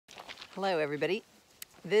Hello everybody.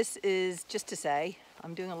 This is just to say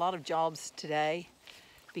I'm doing a lot of jobs today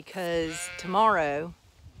because tomorrow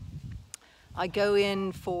I go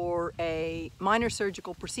in for a minor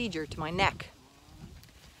surgical procedure to my neck.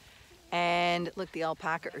 And look, the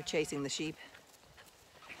alpaca are chasing the sheep.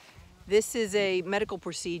 This is a medical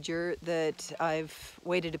procedure that I've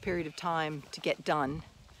waited a period of time to get done.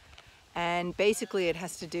 And basically it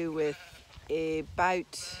has to do with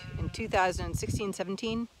about in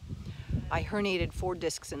 2016-17, I herniated 4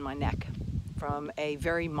 discs in my neck from a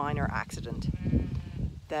very minor accident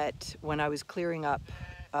that when I was clearing up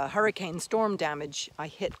hurricane storm damage, I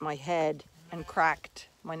hit my head and cracked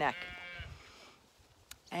my neck.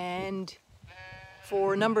 And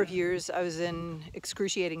for a number of years, I was in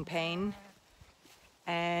excruciating pain.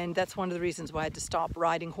 And that's one of the reasons why I had to stop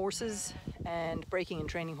riding horses and breaking and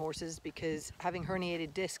training horses, because having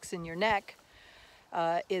herniated discs in your neck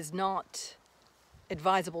is not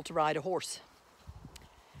advisable to ride a horse,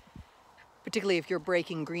 particularly if you're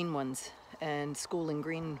breaking green ones and schooling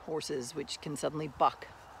green horses, which can suddenly buck.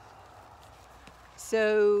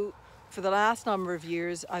 So for the last number of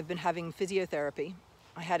years, I've been having physiotherapy.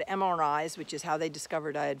 I had MRIs, which is how they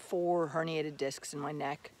discovered I had 4 herniated discs in my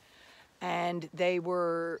neck. And they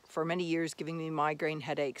were, for many years, giving me migraine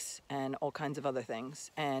headaches and all kinds of other things.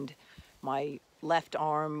 And my left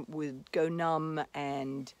arm would go numb,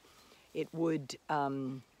 and it would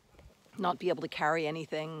not be able to carry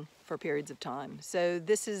anything for periods of time. So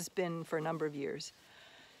this has been for a number of years.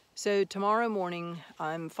 So tomorrow morning,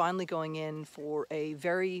 I'm finally going in for a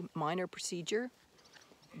very minor procedure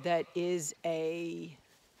that is a,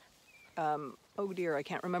 oh dear, I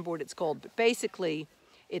can't remember what it's called, but basically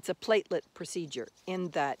it's a platelet procedure in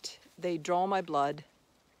that they draw my blood,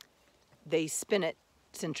 they spin it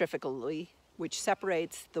centrifugally, which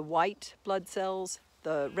separates the white blood cells,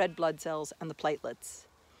 the red blood cells, and the platelets.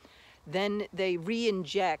 Then they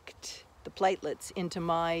re-inject the platelets into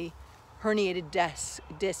my herniated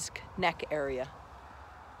disc neck area.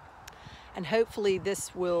 And hopefully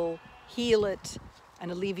this will heal it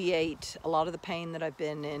and alleviate a lot of the pain that I've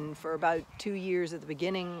been in. For about 2 years at the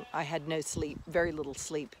beginning, I had no sleep, very little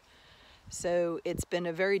sleep. So it's been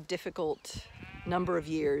a very difficult number of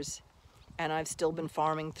years, and I've still been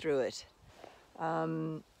farming through it.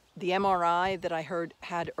 The MRI that I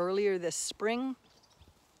had earlier this spring,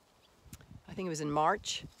 I think it was in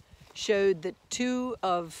March, showed that 2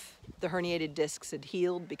 of the herniated discs had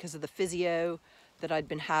healed because of the physio that I'd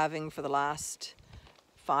been having for the last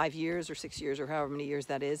 5 years or 6 years or however many years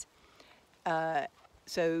that is.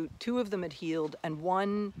 So 2 of them had healed, and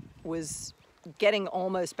 1 was getting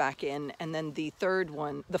almost back in, and then the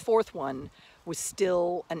 4th one was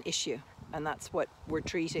still an issue, and that's what we're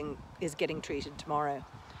treating, is getting treated tomorrow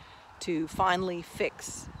to finally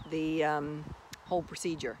fix the whole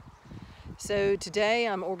procedure. So today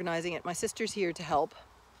I'm organizing it. My sister's here to help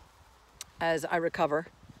as I recover,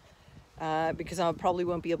 because I probably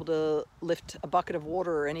won't be able to lift a bucket of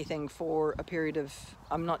water or anything for a period of,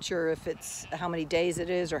 I'm not sure if it's how many days it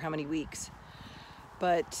is or how many weeks.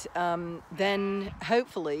 But then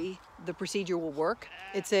hopefully the procedure will work.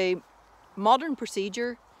 It's a modern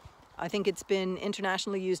procedure. I think it's been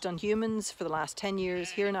internationally used on humans for the last 10 years,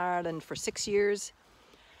 here in Ireland for 6 years.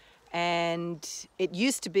 And it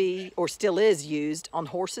used to be, or still is, used on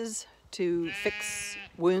horses to fix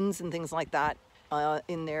wounds and things like that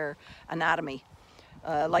in their anatomy.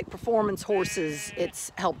 Like performance horses,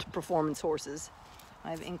 it's helped performance horses. I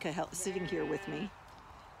have Inca sitting here with me,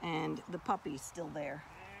 and the puppy's still there.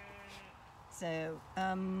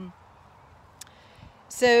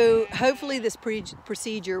 So hopefully this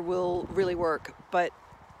procedure will really work, but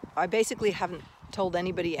I basically haven't told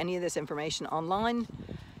anybody any of this information online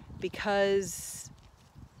because,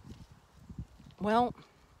 well,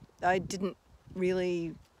 I didn't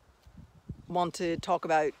really want to talk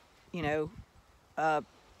about, you know, a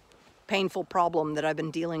painful problem that I've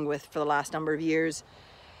been dealing with for the last number of years,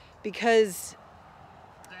 because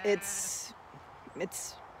it's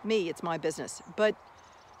me, it's my business. But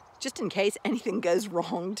just in case anything goes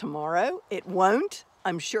wrong tomorrow, it won't.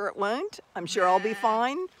 I'm sure it won't. I'm sure I'll be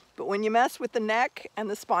fine. But when you mess with the neck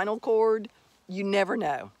and the spinal cord, you never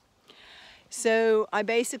know. So I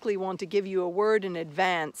basically want to give you a word in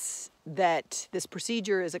advance that this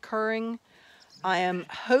procedure is occurring. I am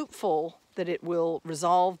hopeful that it will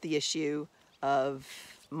resolve the issue of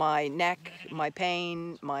my neck, my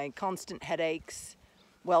pain, my constant headaches.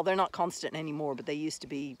 Well, they're not constant anymore, but they used to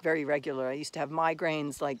be very regular. I used to have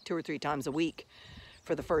migraines like 2 or 3 times a week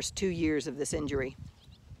for the first 2 years of this injury.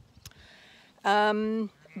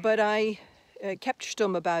 But I kept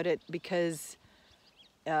stum about it because,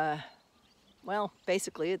 well,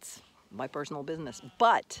 basically it's my personal business.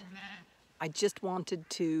 But I just wanted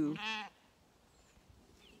to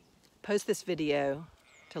post this video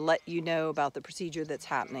to let you know about the procedure that's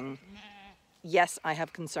happening. Yes, I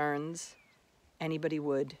have concerns. Anybody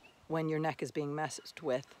would when your neck is being messed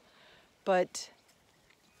with. But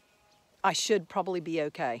I should probably be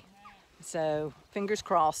okay. So fingers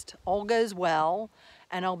crossed, all goes well,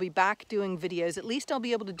 and I'll be back doing videos. At least I'll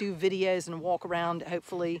be able to do videos and walk around,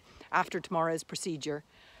 hopefully, after tomorrow's procedure.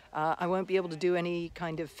 I won't be able to do any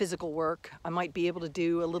kind of physical work. I might be able to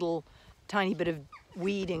do a little tiny bit of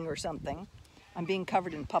weeding or something. I'm being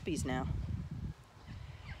covered in puppies now.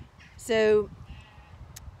 So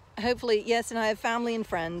hopefully, yes, and I have family and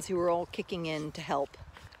friends who are all kicking in to help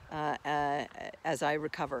as I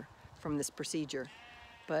recover from this procedure.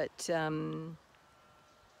 But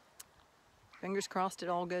fingers crossed it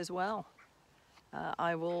all goes well.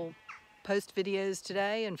 I will post videos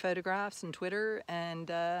today and photographs and Twitter, and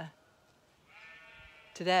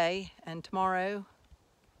today and tomorrow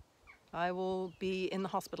I will be in the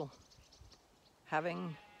hospital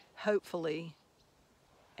having, hopefully,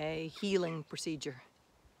 a healing procedure.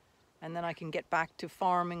 And then I can get back to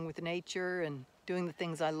farming with nature and doing the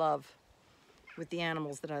things I love with the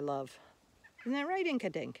animals that I love. Isn't that right,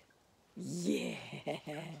 Inka Dink? Yeah.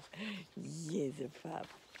 Yes, a pup.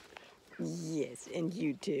 Yes, and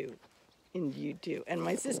you too. And you too. And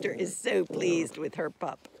my sister is so pleased with her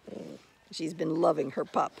pup. She's been loving her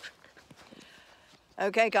pup.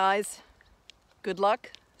 Okay, guys. Good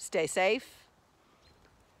luck. Stay safe.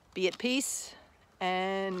 Be at peace.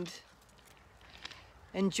 And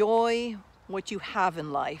enjoy what you have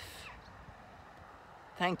in life.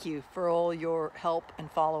 Thank you for all your help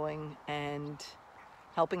and following and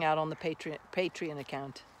helping out on the Patreon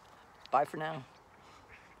account. Bye for now.